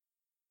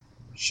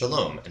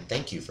Shalom, and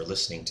thank you for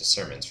listening to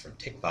sermons from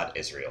Tikvat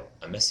Israel,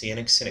 a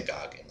Messianic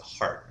synagogue in the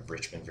heart of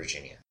Richmond,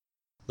 Virginia.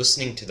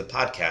 Listening to the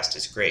podcast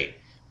is great,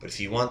 but if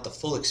you want the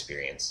full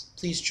experience,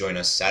 please join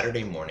us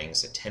Saturday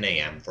mornings at 10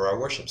 a.m. for our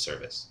worship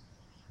service.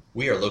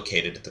 We are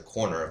located at the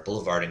corner of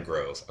Boulevard and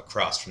Grove,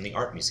 across from the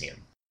Art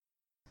Museum.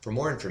 For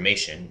more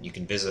information, you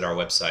can visit our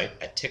website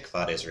at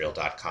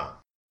tikvatisrael.com.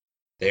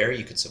 There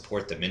you can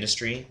support the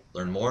ministry,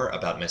 learn more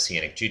about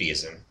Messianic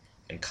Judaism,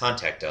 and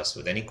contact us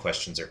with any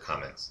questions or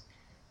comments.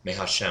 May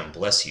Hashem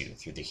bless you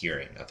through the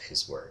hearing of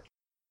His word.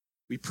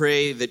 We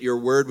pray that your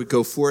word would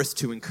go forth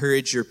to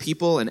encourage your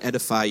people and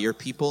edify your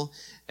people.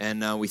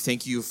 And we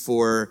thank you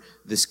for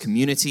this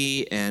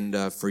community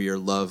and for your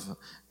love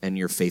and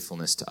your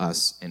faithfulness to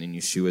us. And in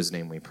Yeshua's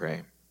name we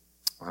pray.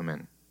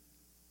 Amen.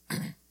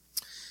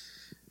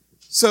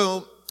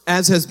 So,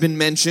 as has been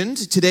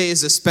mentioned, today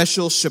is a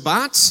special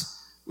Shabbat,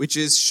 which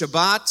is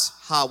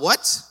Shabbat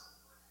what?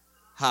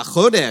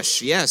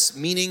 Hachodesh, yes,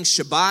 meaning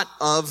Shabbat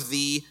of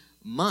the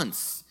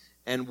month.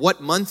 And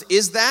what month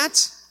is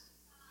that?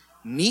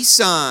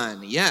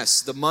 Nisan,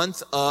 yes, the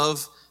month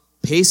of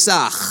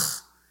Pesach.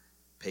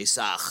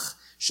 Pesach.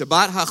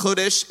 Shabbat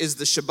HaChodesh is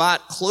the Shabbat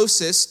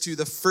closest to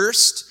the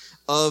first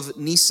of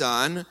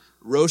Nisan,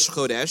 Rosh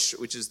Chodesh,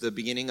 which is the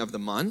beginning of the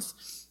month,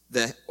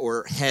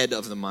 or head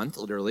of the month,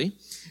 literally.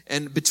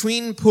 And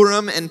between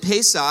Purim and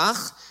Pesach,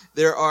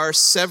 there are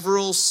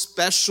several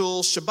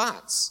special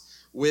Shabbats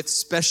with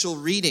special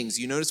readings.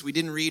 You notice we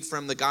didn't read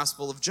from the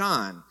Gospel of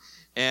John.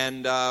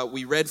 And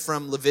we read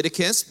from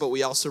Leviticus, but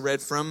we also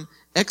read from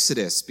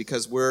Exodus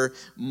because we're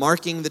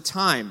marking the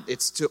time.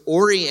 It's to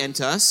orient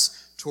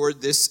us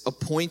toward this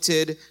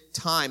appointed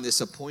time,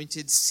 this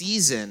appointed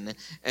season.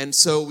 And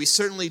so we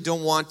certainly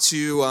don't want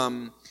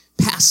to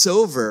pass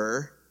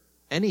over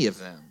any of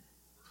them.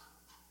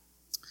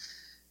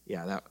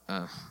 Yeah,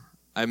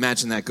 I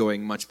imagine that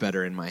going much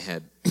better in my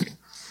head.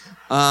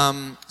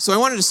 So I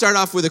wanted to start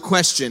off with a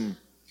question.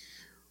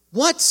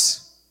 What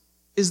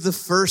is the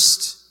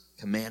first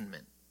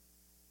commandment?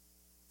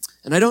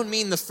 And I don't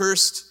mean the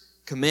first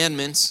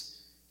commandment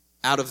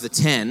out of the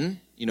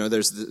 10. You know,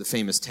 there's the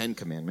famous 10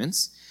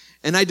 commandments.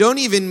 And I don't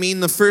even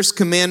mean the first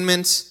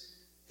commandment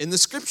in the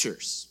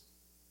scriptures.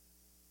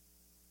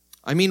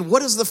 I mean,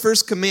 what is the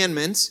first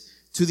commandment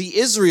to the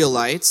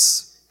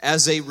Israelites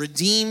as a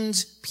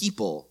redeemed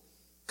people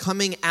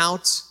coming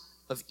out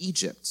of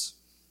Egypt?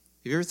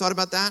 Have you ever thought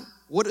about that?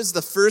 What is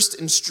the first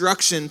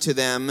instruction to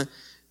them,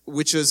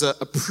 which is a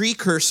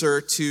precursor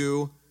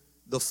to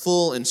the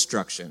full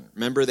instruction?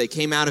 Remember, they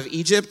came out of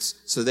Egypt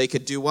so they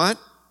could do what?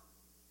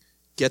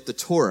 Get the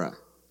Torah.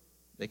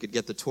 They could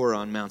get the Torah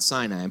on Mount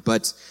Sinai.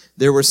 But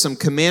there were some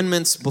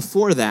commandments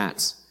before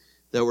that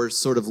were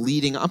sort of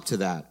leading up to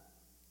that.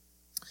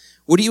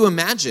 What do you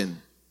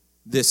imagine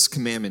this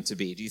commandment to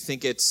be? Do you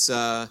think it's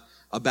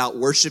about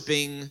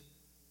worshiping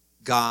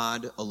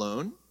God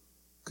alone?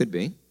 Could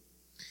be.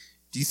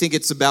 Do you think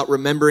it's about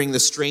remembering the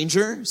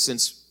stranger,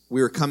 since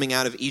we were coming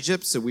out of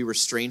Egypt, so we were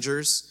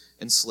strangers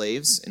and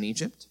slaves in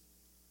Egypt?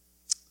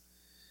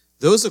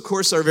 Those, of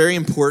course, are very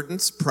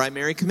important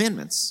primary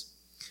commandments.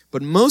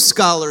 But most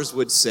scholars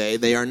would say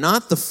they are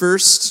not the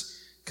first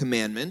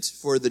commandment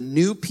for the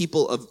new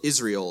people of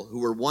Israel who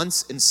were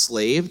once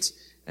enslaved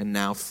and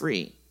now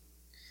free.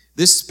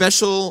 This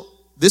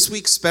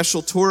week's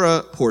special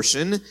Torah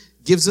portion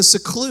gives us a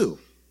clue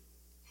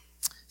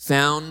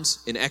found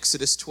in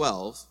Exodus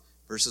 12,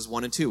 verses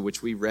 1 and 2,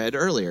 which we read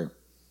earlier.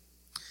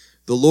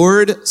 The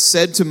Lord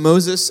said to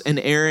Moses and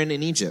Aaron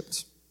in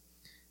Egypt,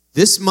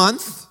 "This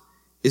month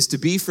is to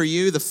be for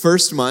you the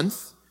first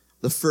month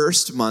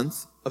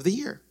of the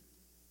year."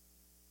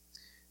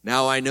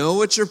 Now I know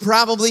what you're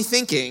probably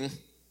thinking.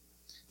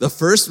 The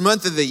first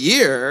month of the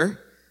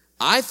year,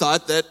 I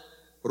thought that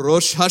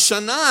Rosh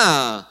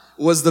Hashanah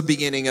was the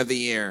beginning of the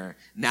year.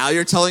 Now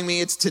you're telling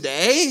me it's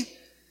today?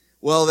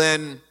 Well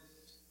then,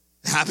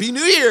 Happy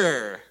New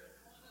Year!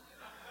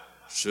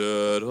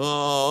 Should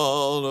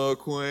all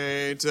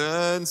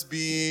acquaintance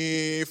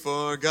be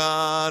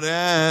forgot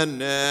and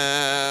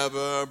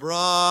never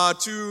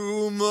brought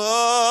to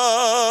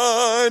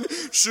mind?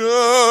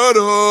 Should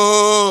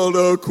all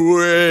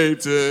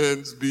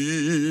acquaintance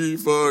be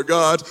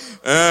forgot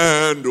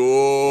and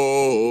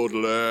old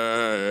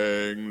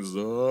lang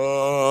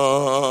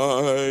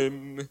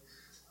syne?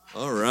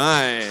 All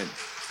right.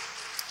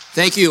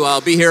 Thank you. I'll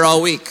be here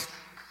all week.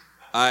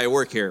 I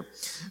work here.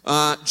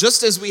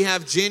 Just as we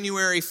have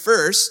January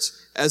 1st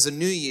as a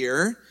new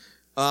year,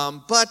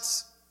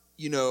 but,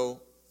 you know,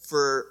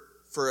 for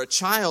a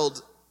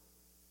child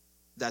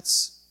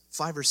that's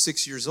 5 or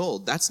 6 years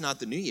old, that's not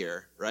the new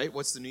year, right?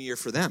 What's the new year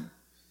for them?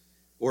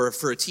 Or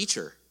for a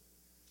teacher?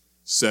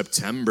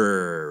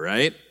 September,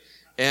 right?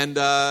 And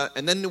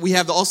then we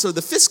have also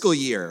the fiscal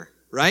year,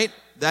 right?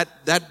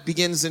 That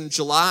begins in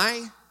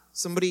July.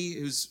 Somebody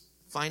who's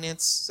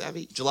finance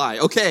savvy? July.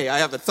 Okay, I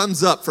have a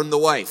thumbs up from the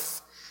wife.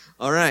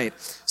 All right.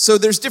 So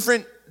there's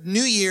different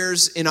New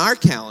Years in our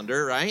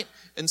calendar, right?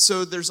 And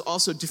so there's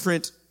also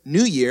different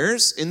New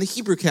Years in the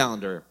Hebrew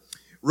calendar.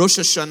 Rosh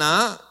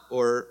Hashanah,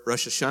 or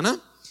Rosh Hashanah,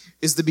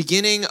 is the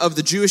beginning of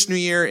the Jewish New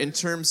Year in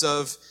terms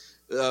of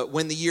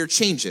when the year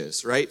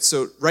changes, right?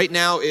 So right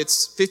now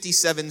it's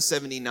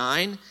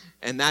 5779,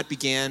 and that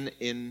began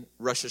in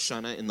Rosh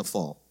Hashanah in the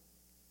fall.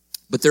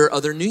 But there are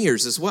other New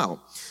Years as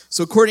well.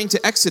 So according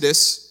to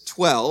Exodus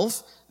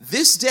 12,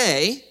 this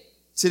day,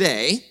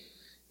 today,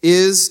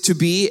 is to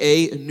be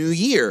a new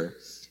year.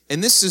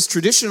 And this is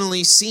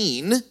traditionally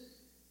seen,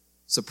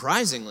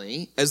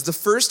 surprisingly, as the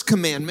first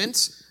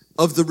commandment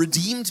of the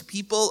redeemed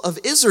people of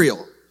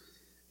Israel.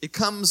 It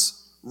comes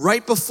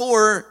right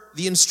before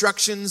the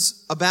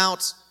instructions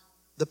about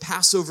the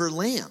Passover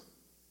lamb,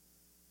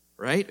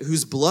 right?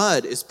 Whose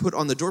blood is put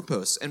on the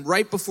doorposts. And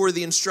right before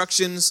the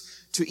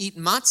instructions to eat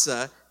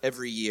matzah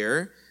every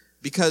year,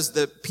 because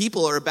the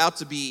people are about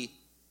to be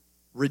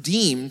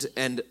redeemed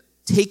and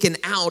taken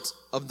out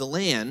of the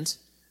land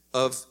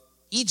of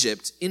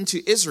Egypt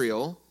into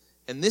Israel.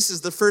 And this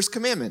is the first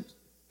commandment.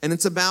 And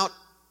it's about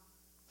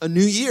a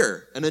new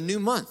year and a new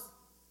month,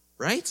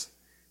 right?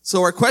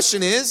 So our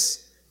question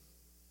is,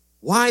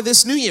 why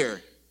this new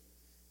year?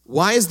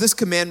 Why is this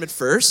commandment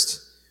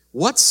first?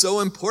 What's so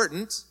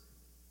important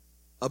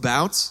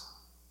about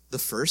the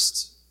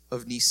first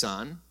of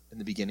Nisan and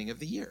the beginning of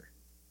the year?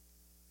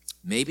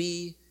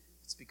 Maybe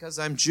it's because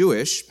I'm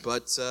Jewish,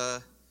 but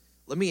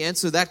let me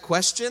answer that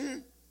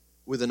question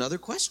with another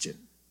question.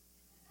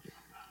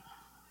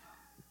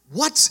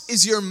 What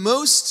is your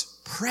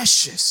most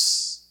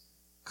precious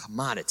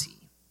commodity?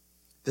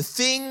 The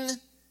thing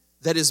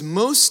that is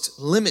most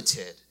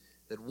limited,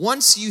 that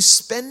once you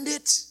spend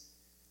it,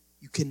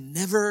 you can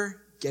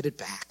never get it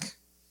back.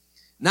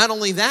 Not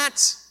only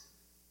that,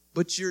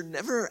 but you're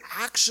never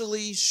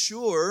actually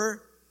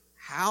sure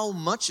how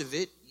much of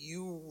it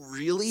you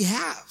really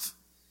have.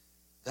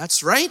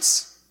 That's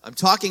right. I'm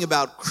talking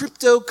about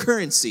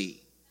cryptocurrency.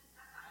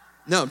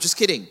 No, I'm just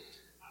kidding.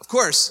 Of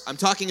course, I'm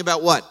talking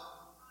about what?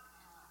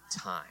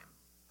 Time.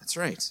 That's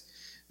right.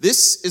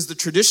 This is the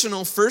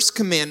traditional first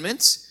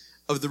commandment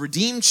of the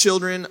redeemed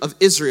children of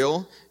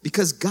Israel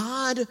because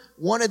God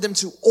wanted them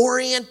to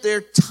orient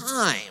their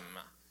time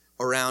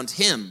around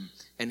Him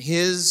and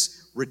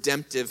His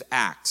redemptive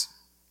act.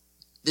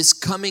 This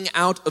coming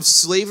out of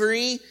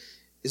slavery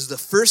is the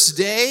first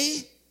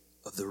day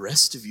of the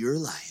rest of your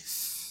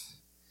life.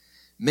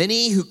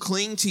 Many who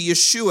cling to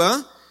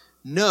Yeshua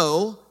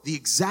know the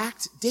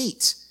exact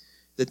date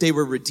that they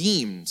were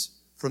redeemed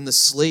from the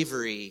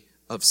slavery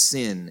of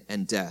sin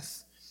and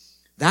death.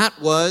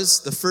 That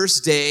was the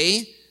first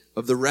day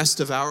of the rest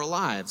of our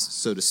lives,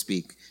 so to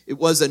speak. It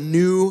was a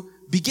new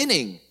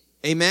beginning.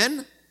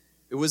 Amen?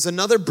 It was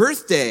another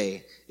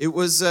birthday. It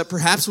was,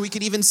 perhaps we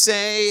could even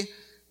say,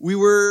 we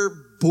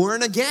were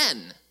born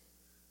again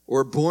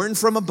or born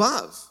from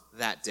above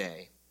that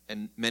day.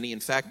 And many, in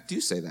fact,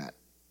 do say that.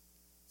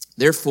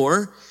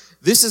 Therefore,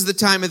 this is the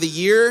time of the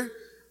year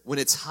when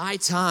it's high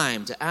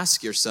time to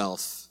ask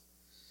yourself,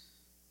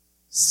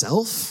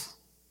 self,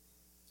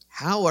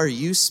 how are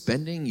you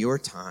spending your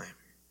time?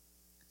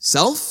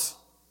 Self,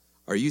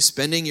 are you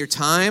spending your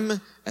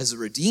time as a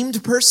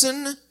redeemed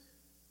person,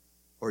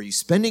 or are you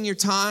spending your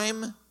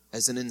time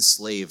as an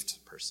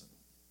enslaved person?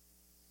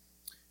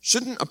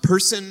 Shouldn't a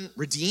person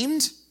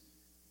redeemed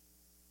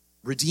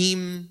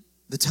redeem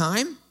the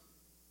time?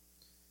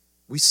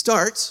 We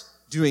start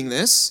doing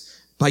this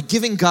by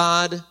giving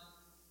God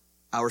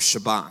our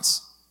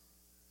Shabbat.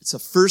 It's a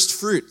first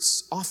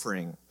fruits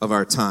offering of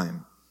our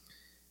time,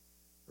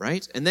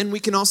 right? And then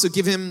we can also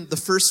give Him the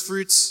first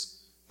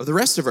fruits of the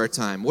rest of our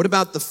time. What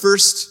about the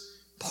first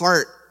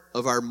part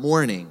of our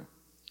morning?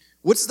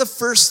 What's the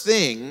first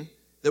thing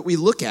that we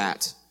look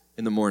at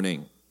in the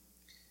morning?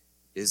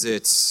 Is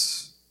it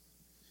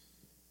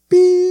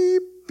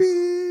beep,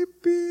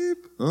 beep, beep?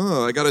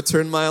 Oh, I got to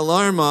turn my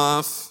alarm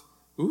off.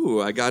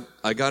 Ooh, I got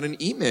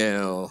an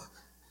email.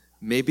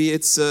 Maybe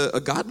it's a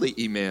godly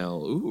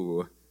email.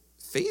 Ooh,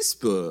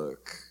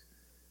 Facebook.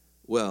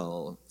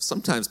 Well,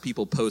 sometimes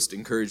people post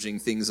encouraging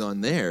things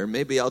on there.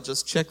 Maybe I'll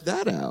just check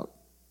that out.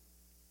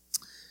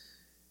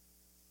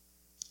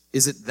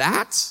 Is it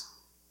that,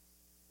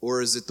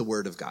 or is it the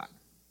Word of God?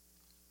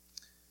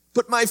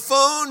 But my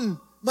phone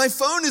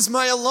is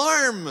my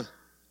alarm,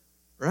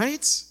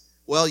 right?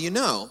 Well, you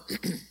know,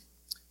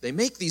 they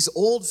make these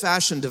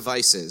old-fashioned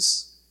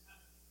devices.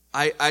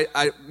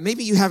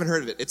 Maybe you haven't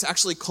heard of it. It's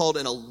actually called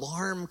an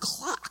alarm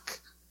clock,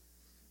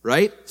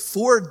 right?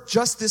 For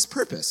just this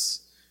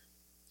purpose,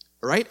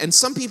 right? And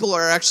some people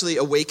are actually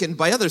awakened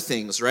by other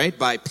things, right?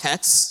 By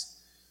pets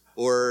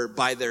or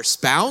by their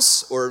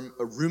spouse or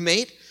a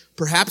roommate.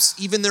 Perhaps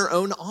even their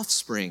own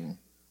offspring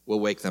will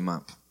wake them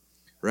up,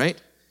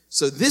 right?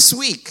 So this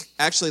week,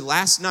 actually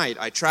last night,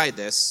 I tried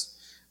this.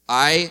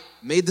 I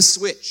made the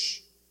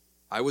switch.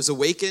 I was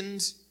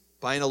awakened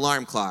by an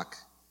alarm clock.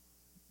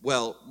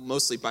 Well,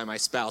 mostly by my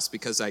spouse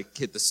because I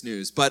hit the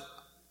snooze. But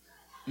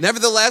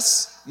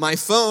nevertheless, my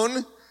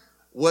phone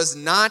was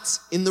not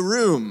in the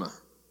room.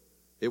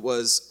 It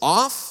was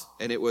off,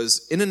 and it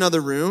was in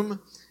another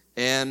room.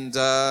 And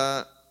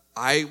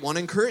I want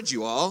to encourage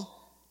you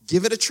all,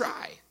 give it a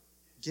try.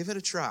 Give it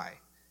a try.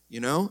 You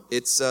know,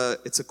 it's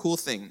a cool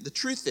thing. The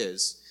truth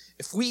is,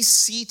 if we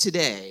see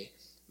today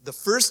the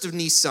first of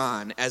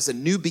Nisan as a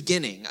new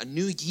beginning, a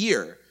new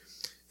year,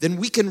 then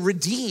we can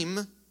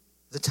redeem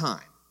the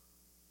time.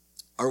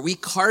 Are we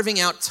carving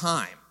out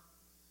time?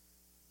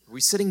 Are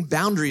we setting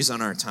boundaries on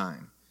our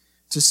time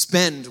to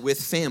spend with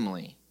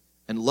family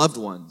and loved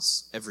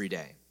ones every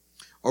day?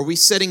 Are we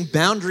setting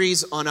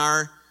boundaries on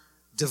our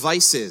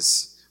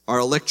devices, our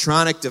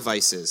electronic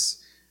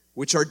devices,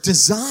 which are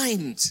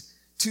designed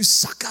to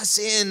suck us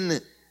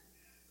in,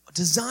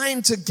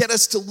 designed to get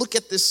us to look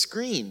at this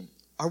screen?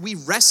 Are we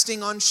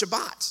resting on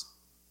Shabbat?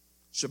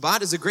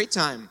 Shabbat is a great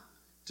time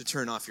to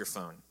turn off your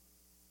phone.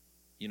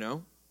 You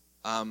know,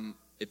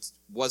 it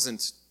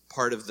wasn't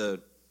part of the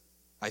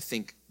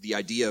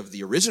idea of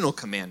the original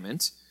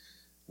commandment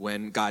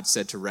when God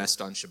said to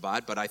rest on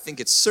Shabbat, but I think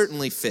it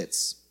certainly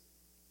fits.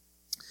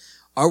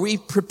 Are we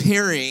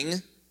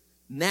preparing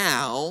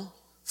now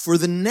for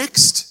the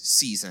next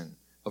season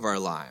of our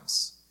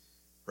lives,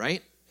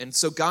 right? And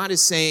so God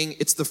is saying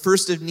it's the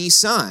first of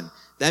Nisan.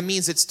 That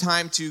means it's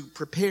time to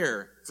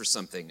prepare for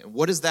something. And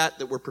what is that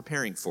we're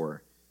preparing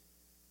for?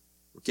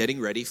 We're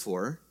getting ready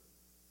for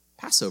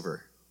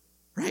Passover,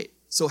 right?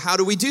 So how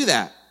do we do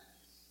that?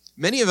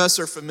 Many of us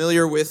are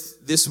familiar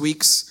with this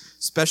week's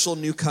special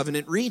New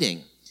Covenant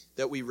reading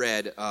that we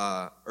read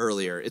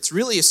earlier. It's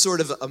really a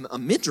sort of a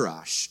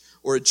midrash,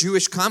 or a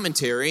Jewish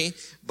commentary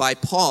by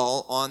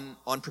Paul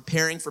on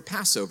preparing for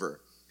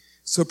Passover.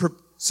 So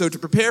to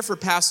prepare for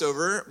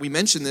Passover, we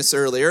mentioned this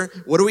earlier,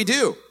 what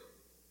do?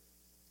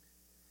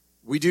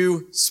 We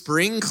do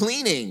spring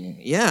cleaning,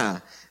 yeah.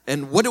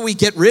 And what do we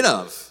get rid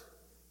of?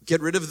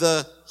 Get rid of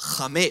the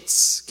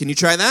chametz. Can you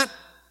try that?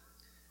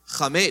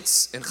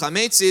 Chametz. And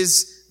chametz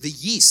is the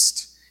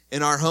yeast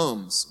in our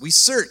homes. We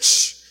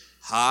search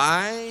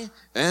high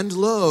and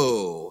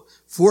low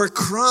for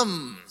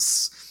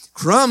crumbs.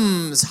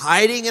 Crumbs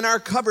hiding in our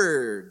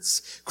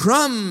cupboards.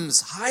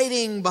 Crumbs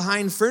hiding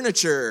behind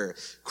furniture.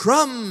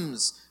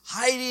 Crumbs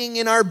hiding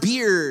in our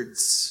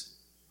beards.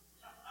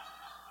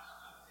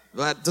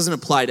 Well, that doesn't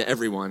apply to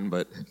everyone,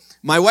 but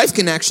my wife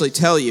can actually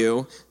tell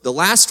you the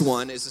last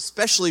one is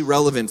especially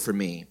relevant for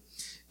me.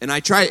 And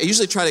I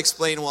usually try to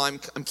explain, well,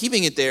 I'm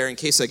keeping it there in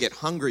case I get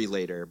hungry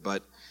later,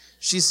 but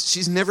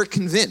she's never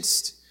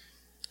convinced.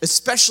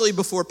 Especially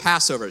before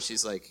Passover.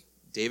 She's like,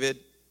 David,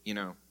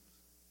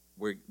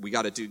 we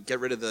got to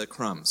get rid of the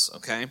crumbs,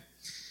 okay?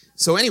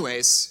 So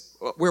anyways,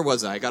 where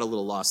was I? I got a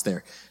little lost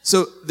there.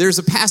 So there's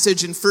a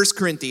passage in 1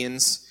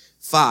 Corinthians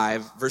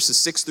 5, verses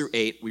 6 through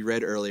 8, we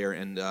read earlier,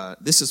 and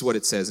this is what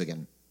it says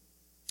again.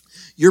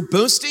 Your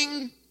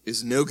boasting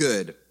is no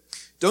good.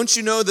 Don't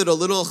you know that a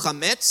little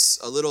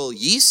chametz, a little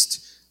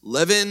yeast,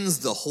 leavens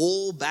the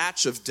whole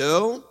batch of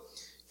dough?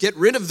 Get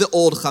rid of the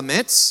old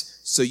chametz,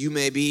 so you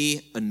may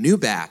be a new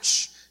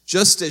batch,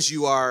 just as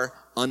you are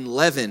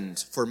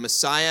unleavened, for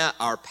Messiah,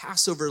 our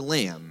Passover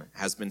lamb,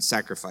 has been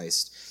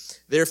sacrificed.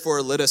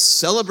 Therefore, let us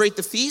celebrate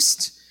the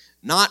feast,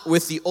 not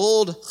with the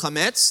old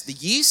chametz, the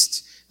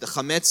yeast, the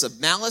chametz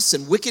of malice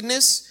and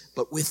wickedness,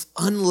 but with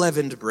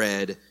unleavened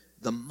bread,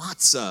 the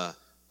matzah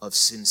of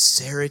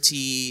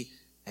sincerity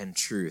and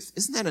truth.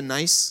 Isn't that a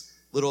nice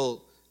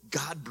little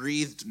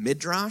God-breathed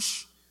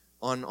midrash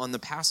on the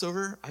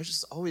Passover? I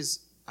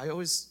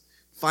always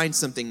find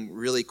something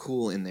really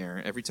cool in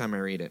there every time I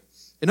read it.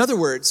 In other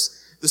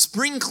words, the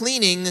spring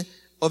cleaning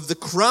of the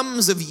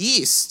crumbs of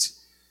yeast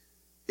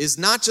is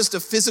not just a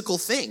physical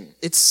thing.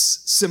 It's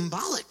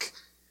symbolic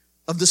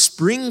of the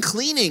spring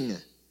cleaning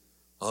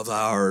of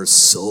our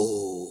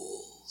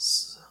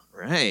souls.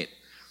 Right.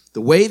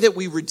 The way that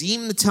we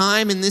redeem the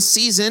time in this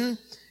season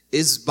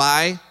is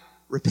by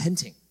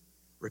repenting.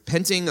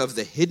 Repenting of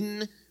the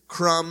hidden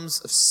crumbs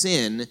of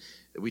sin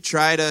that we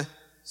try to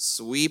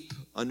sweep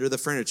under the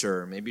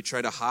furniture, maybe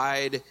try to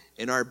hide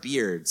in our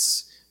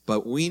beards.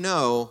 But we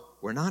know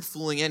we're not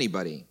fooling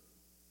anybody.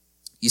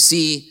 You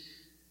see,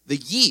 the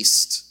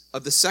yeast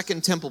of the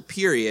Second Temple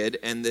period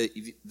and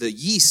the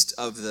yeast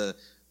of the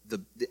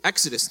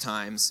Exodus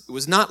times, it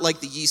was not like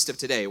the yeast of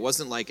today. It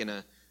wasn't like in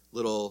a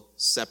little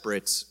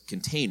separate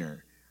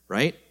container,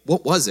 right?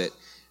 What was it?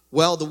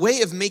 Well, the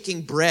way of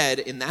making bread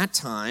in that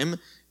time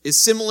is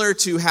similar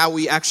to how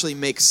we actually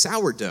make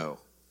sourdough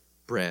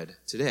bread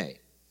today.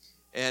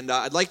 And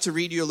I'd like to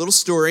read you a little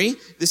story.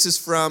 This is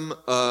from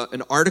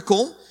an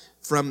article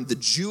from the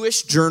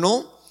Jewish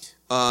Journal,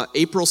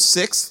 April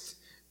 6th,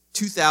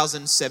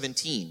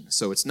 2017.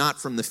 So it's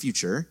not from the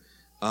future,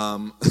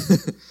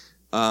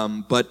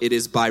 but it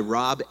is by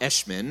Rob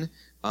Eshman,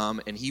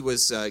 and he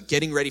was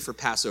getting ready for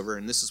Passover,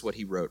 and this is what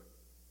he wrote.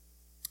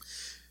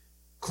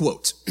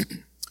 Quote,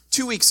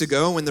 2 weeks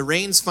ago, when the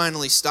rains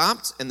finally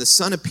stopped and the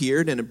sun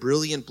appeared in a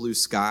brilliant blue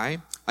sky,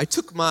 I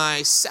took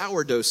my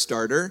sourdough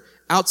starter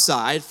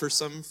outside for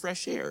some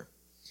fresh air.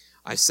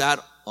 I sat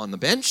on the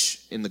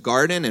bench in the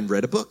garden and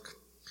read a book,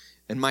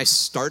 and my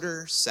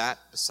starter sat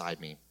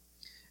beside me.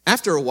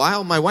 After a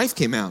while, my wife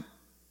came out.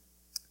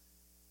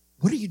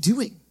 What are you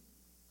doing?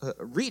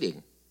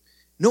 Reading.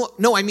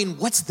 No, I mean,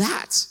 what's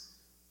that?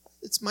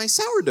 It's my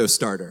sourdough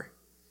starter.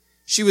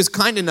 She was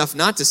kind enough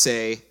not to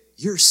say,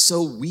 you're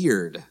so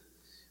weird,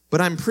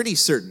 but I'm pretty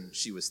certain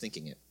she was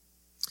thinking it.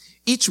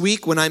 Each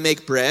week when I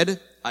make bread,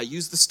 I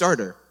use the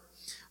starter.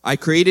 I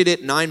created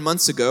it 9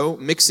 months ago,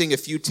 mixing a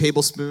few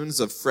tablespoons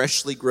of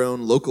freshly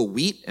grown local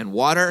wheat and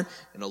water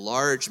in a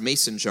large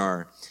mason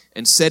jar,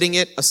 and setting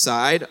it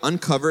aside,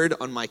 uncovered,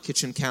 on my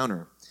kitchen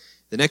counter.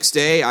 The next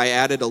day, I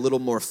added a little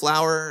more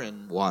flour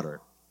and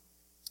water.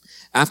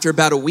 After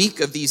about a week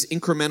of these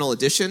incremental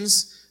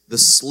additions, the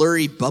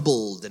slurry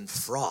bubbled and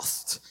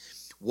frothed.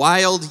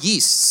 Wild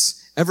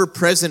yeasts, ever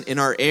present in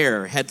our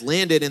air, had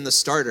landed in the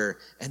starter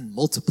and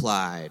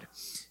multiplied.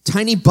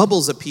 Tiny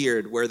bubbles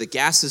appeared where the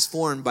gases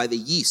formed by the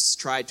yeasts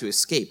tried to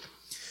escape.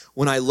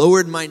 When I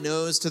lowered my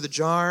nose to the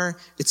jar,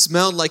 it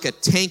smelled like a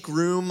tank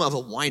room of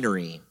a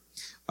winery,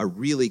 a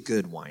really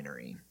good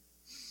winery.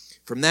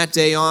 From that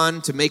day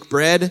on, to make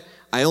bread,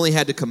 I only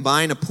had to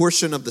combine a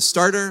portion of the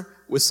starter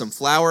with some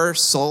flour,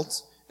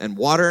 salt, and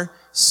water,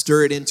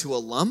 stir it into a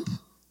lump.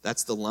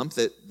 That's the lump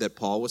that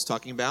Paul was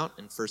talking about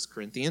in 1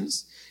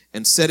 Corinthians.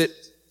 And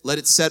let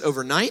it set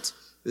overnight.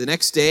 The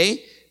next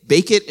day,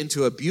 bake it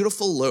into a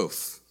beautiful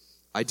loaf.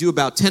 I do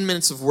about 10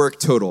 minutes of work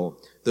total.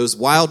 Those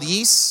wild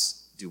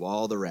yeasts do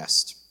all the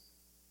rest.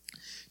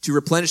 To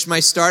replenish my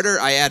starter,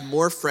 I add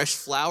more fresh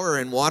flour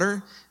and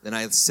water. Then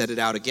I set it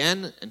out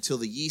again until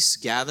the yeasts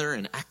gather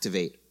and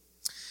activate.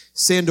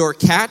 Sandor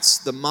Katz,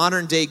 the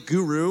modern-day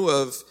guru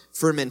of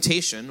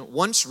fermentation,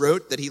 once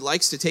wrote that he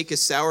likes to take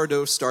his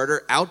sourdough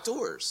starter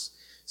outdoors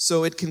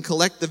so it can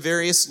collect the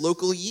various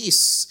local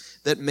yeasts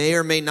that may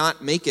or may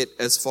not make it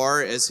as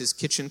far as his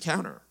kitchen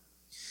counter.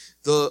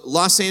 The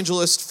Los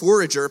Angeles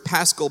forager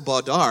Pascal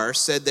Baudard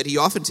said that he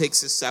often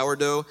takes his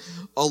sourdough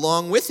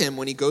along with him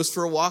when he goes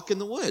for a walk in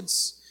the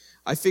woods.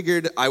 I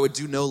figured I would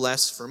do no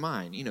less for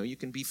mine. You know, you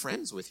can be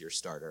friends with your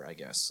starter, I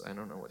guess. I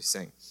don't know what he's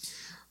saying.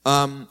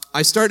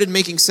 I started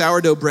making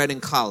sourdough bread in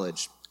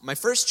college. My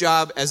first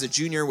job as a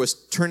junior was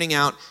turning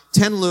out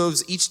 10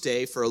 loaves each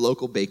day for a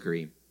local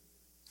bakery.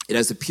 It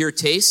has a pure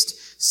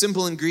taste,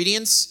 simple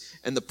ingredients,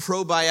 and the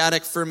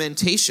probiotic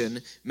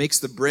fermentation makes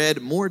the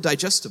bread more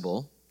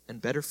digestible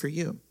and better for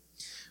you.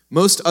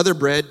 Most other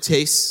bread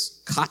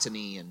tastes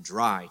cottony and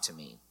dry to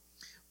me.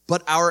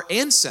 But our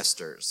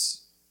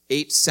ancestors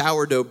ate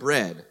sourdough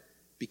bread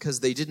because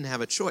they didn't have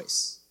a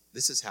choice.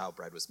 This is how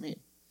bread was made.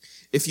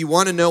 If you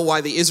want to know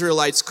why the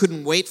Israelites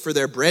couldn't wait for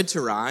their bread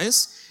to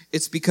rise,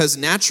 it's because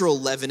natural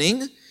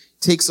leavening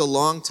takes a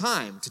long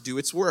time to do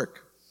its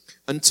work.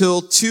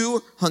 Until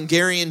two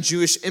Hungarian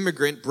Jewish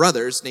immigrant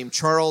brothers named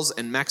Charles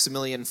and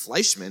Maximilian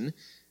Fleischmann,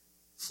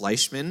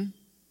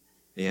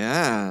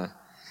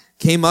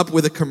 came up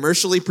with a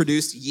commercially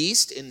produced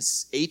yeast in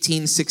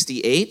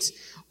 1868,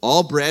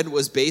 all bread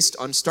was based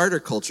on starter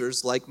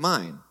cultures like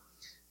mine.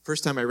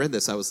 First time I read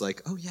this, I was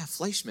like, oh yeah,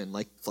 Fleischmann,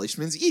 like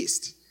Fleischmann's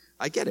yeast.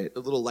 I get it. A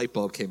little light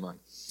bulb came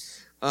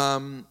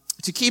on.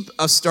 To keep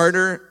a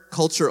starter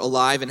culture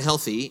alive and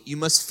healthy, you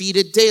must feed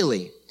it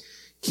daily.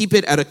 Keep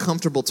it at a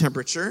comfortable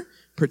temperature,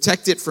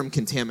 protect it from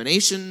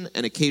contamination,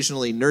 and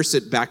occasionally nurse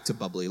it back to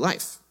bubbly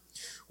life.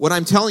 What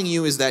I'm telling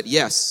you is that,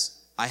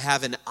 yes, I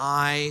have an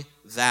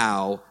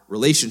I-thou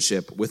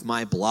relationship with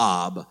my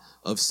blob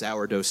of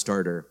sourdough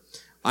starter.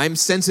 I'm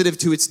sensitive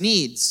to its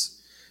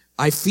needs.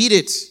 I feed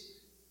it,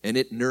 and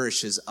it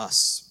nourishes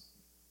us.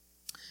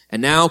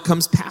 And now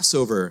comes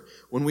Passover,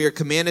 when we are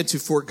commanded to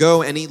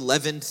forego any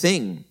leavened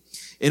thing.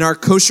 In our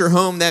kosher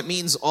home, that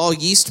means all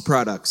yeast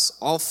products,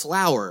 all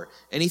flour,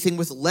 anything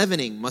with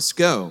leavening must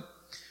go.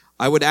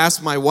 I would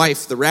ask my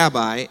wife, the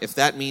rabbi, if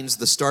that means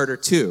the starter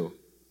too,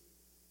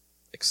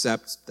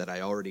 except that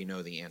I already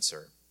know the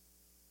answer.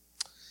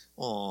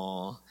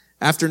 Aww.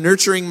 After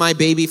nurturing my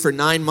baby for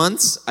 9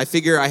 months, I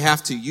figure I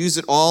have to use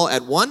it all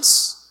at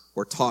once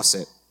or toss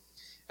it.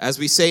 As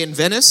we say in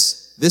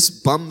Venice, this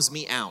bums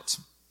me out.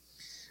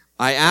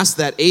 I ask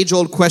that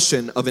age-old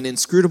question of an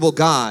inscrutable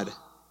God,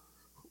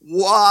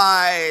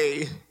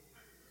 why?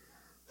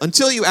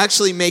 Until you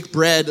actually make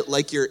bread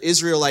like your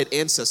Israelite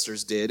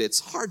ancestors did, it's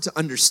hard to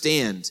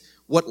understand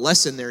what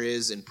lesson there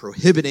is in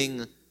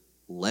prohibiting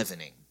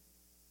leavening.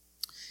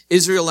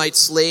 Israelite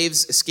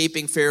slaves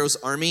escaping Pharaoh's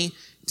army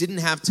didn't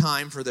have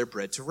time for their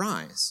bread to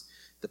rise.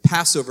 The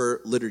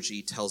Passover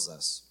liturgy tells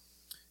us,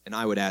 and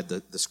I would add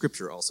the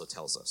scripture also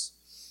tells us.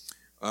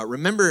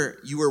 Remember,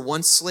 you were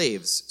once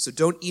slaves, so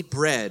don't eat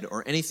bread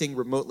or anything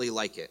remotely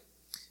like it.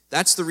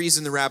 That's the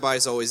reason the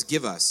rabbis always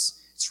give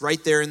us. It's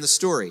right there in the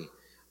story.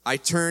 I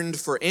turned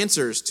for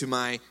answers to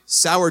my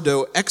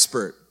sourdough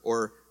expert,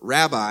 or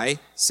Rabbi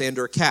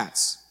Sandor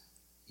Katz.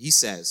 He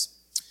says,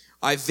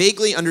 I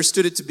vaguely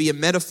understood it to be a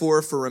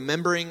metaphor for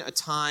remembering a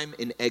time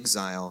in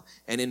exile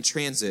and in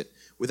transit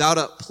without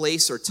a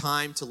place or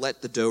time to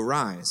let the dough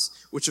rise,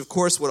 which of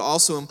course would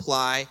also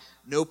imply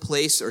no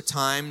place or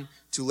time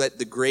to let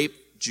the grape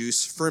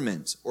juice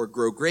ferment, or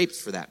grow grapes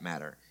for that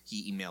matter.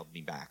 He emailed me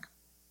back.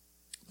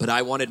 But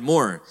I wanted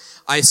more.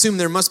 I assumed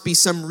there must be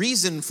some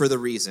reason for the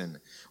reason.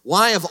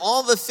 Why, of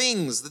all the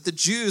things that the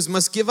Jews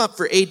must give up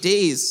for 8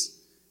 days,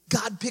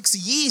 God picks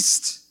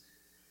yeast?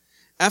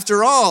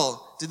 After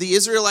all, did the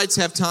Israelites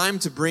have time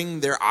to bring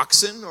their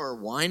oxen or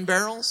wine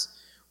barrels?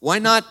 Why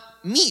not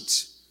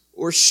meat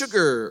or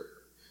sugar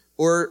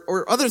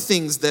or other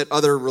things that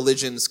other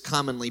religions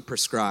commonly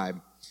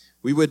prescribe.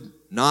 We would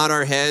nod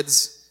our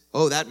heads,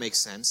 oh, that makes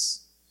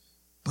sense.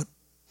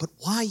 But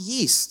why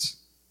yeast?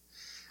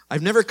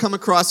 I've never come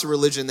across a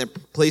religion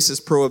that places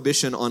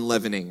prohibition on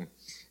leavening.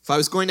 If I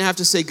was going to have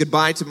to say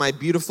goodbye to my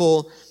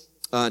beautiful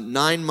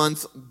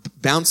 9-month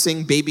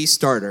bouncing baby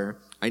starter,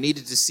 I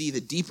needed to see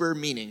the deeper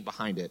meaning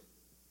behind it.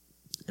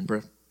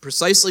 And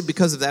precisely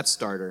because of that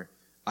starter,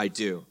 I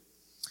do.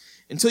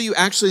 Until you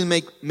actually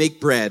make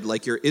bread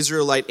like your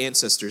Israelite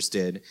ancestors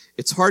did,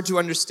 it's hard to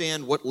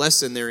understand what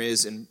lesson there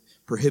is in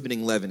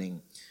prohibiting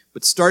leavening.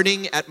 But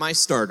starting at my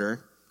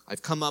starter,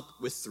 I've come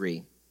up with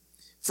 3.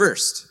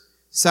 First,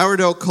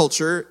 sourdough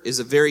culture is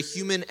a very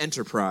human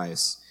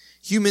enterprise.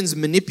 Humans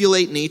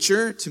manipulate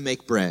nature to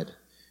make bread.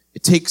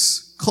 It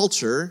takes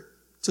culture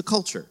to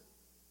culture.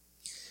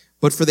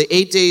 But for the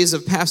 8 days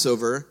of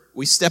Passover,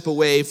 we step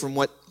away from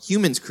what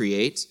humans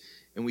create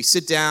and we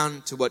sit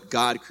down to what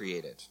God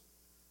created.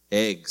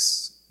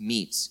 Eggs,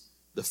 meat,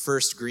 the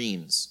first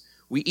greens.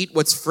 We eat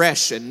what's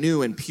fresh and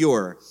new and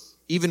pure.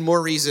 Even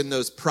more reason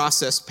those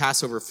processed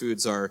Passover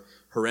foods are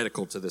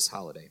heretical to this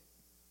holiday.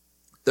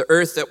 The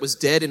earth that was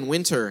dead in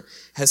winter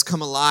has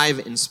come alive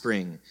in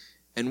spring,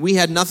 and we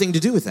had nothing to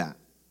do with that.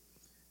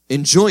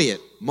 Enjoy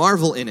it,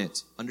 marvel in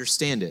it,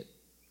 understand it.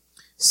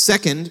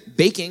 Second,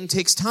 baking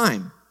takes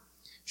time.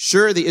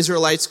 Sure, the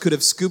Israelites could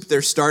have scooped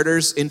their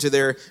starters into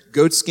their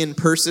goatskin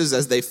purses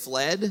as they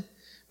fled,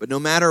 but no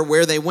matter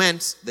where they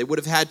went, they would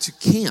have had to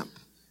camp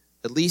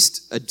at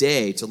least a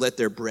day to let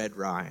their bread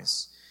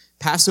rise.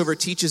 Passover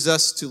teaches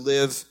us to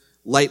live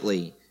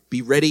lightly,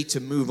 be ready to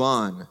move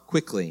on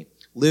quickly,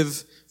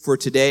 live for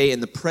today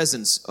in the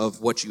presence of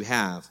what you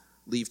have,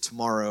 leave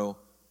tomorrow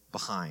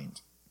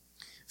behind.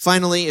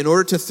 Finally, in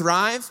order to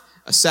thrive,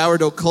 a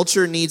sourdough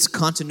culture needs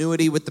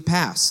continuity with the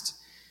past.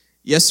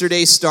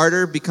 Yesterday's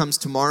starter becomes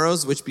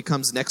tomorrow's, which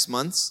becomes next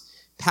month's.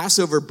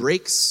 Passover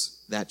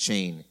breaks that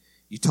chain.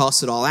 You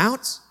toss it all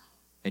out,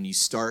 and you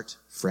start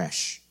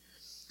fresh.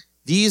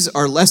 These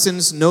are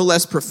lessons no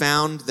less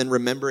profound than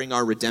remembering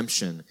our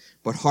redemption,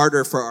 but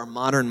harder for our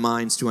modern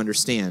minds to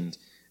understand,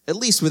 at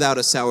least without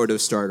a sourdough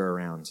starter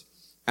around.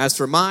 As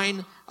for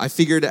mine, I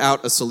figured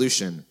out a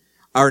solution.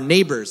 Our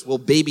neighbors will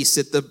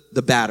babysit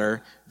the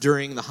batter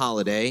during the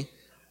holiday.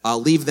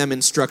 I'll leave them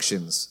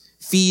instructions.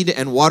 Feed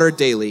and water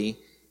daily.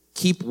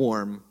 Keep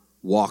warm.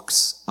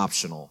 Walks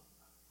optional.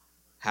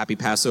 Happy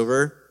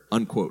Passover,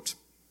 unquote.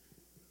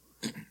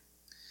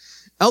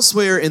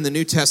 Elsewhere in the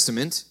New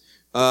Testament,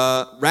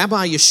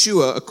 Rabbi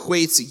Yeshua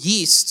equates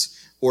yeast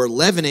or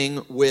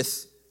leavening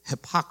with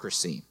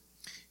hypocrisy.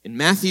 In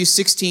Matthew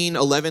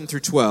 16:11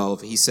 through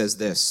 12, he says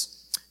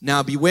this,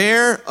 "Now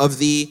beware of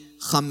the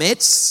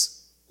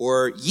chametz,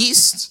 or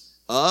yeast,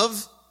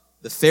 of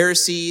the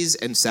Pharisees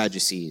and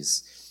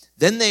Sadducees."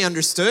 Then they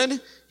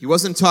understood he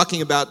wasn't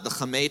talking about the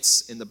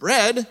chametz in the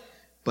bread,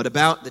 but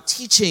about the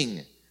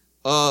teaching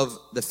of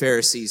the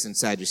Pharisees and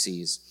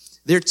Sadducees.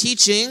 Their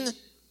teaching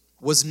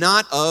was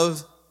not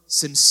of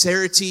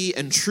sincerity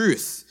and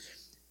truth,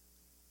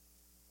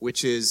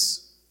 which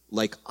is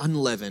like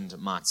unleavened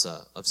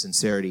matzah of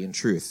sincerity and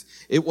truth.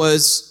 It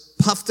was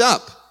puffed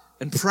up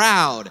and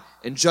proud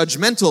and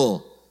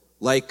judgmental,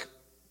 like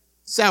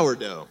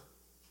sourdough.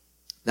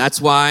 That's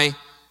why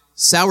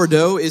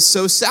sourdough is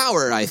so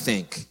sour, I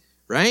think,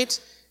 right?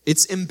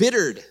 It's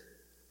embittered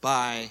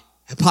by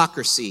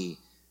hypocrisy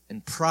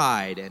and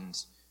pride and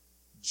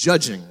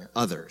judging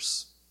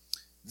others.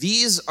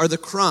 These are the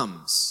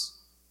crumbs.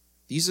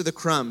 These are the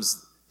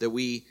crumbs that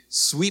we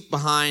sweep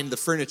behind the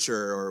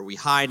furniture or we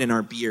hide in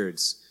our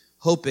beards,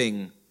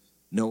 hoping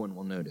no one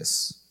will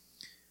notice.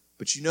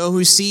 But you know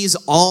who sees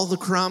all the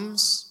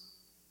crumbs?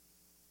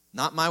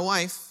 Not my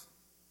wife.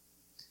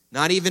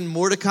 Not even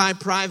Mordecai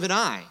Private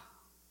Eye.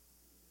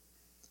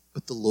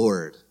 But the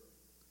Lord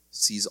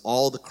sees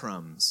all the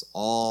crumbs,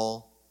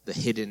 all the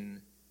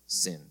hidden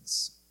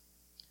sins.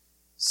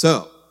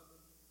 So,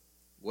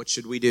 what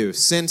should we do?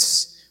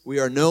 Since we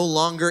are no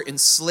longer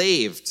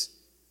enslaved,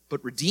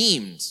 but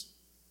redeemed,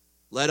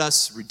 let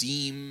us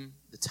redeem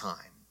the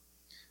time.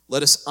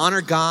 Let us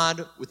honor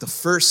God with the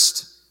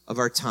first of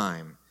our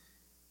time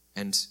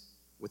and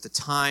with the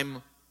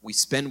time we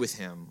spend with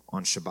Him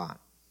on Shabbat.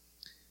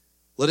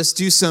 Let us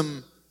do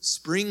some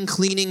spring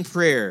cleaning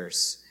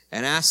prayers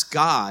and ask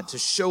God to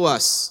show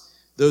us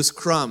those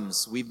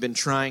crumbs we've been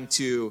trying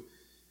to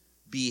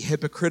be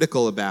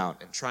hypocritical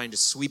about and trying to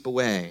sweep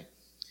away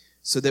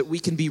so that we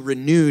can be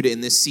renewed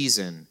in this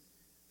season,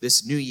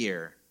 this new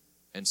year,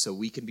 and so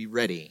we can be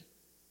ready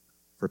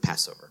for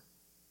Passover.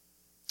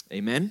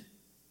 Amen?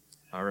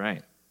 All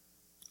right.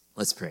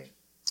 Let's pray.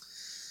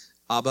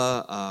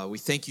 Abba, we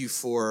thank you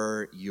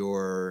for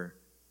your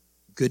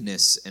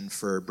goodness and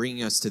for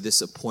bringing us to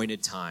this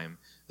appointed time,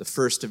 the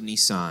first of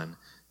Nisan,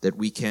 that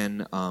we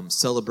can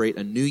celebrate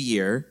a new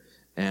year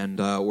and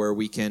where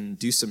we can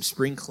do some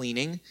spring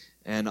cleaning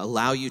and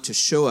allow you to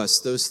show us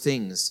those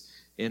things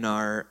in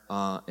our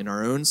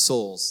own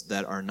souls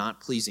that are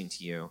not pleasing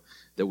to you,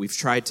 that we've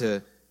tried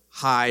to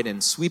hide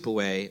and sweep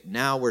away.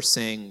 Now we're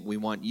saying we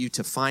want you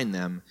to find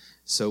them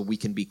so we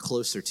can be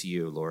closer to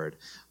you, Lord.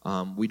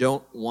 We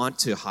don't want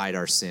to hide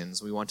our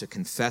sins. We want to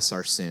confess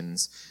our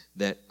sins,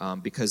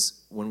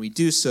 because when we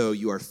do so,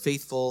 you are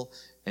faithful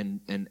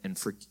and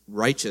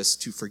righteous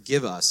to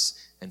forgive us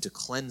and to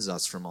cleanse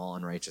us from all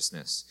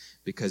unrighteousness,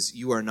 because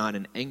you are not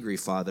an angry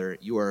Father,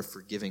 you are a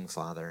forgiving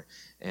Father,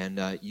 and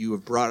you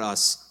have brought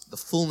us the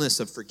fullness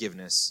of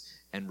forgiveness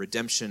and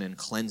redemption and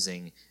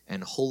cleansing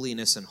and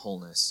holiness and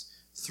wholeness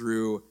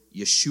through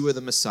Yeshua the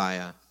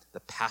Messiah, the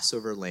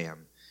Passover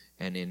Lamb,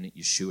 and in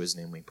Yeshua's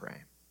name we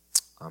pray.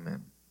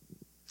 Amen.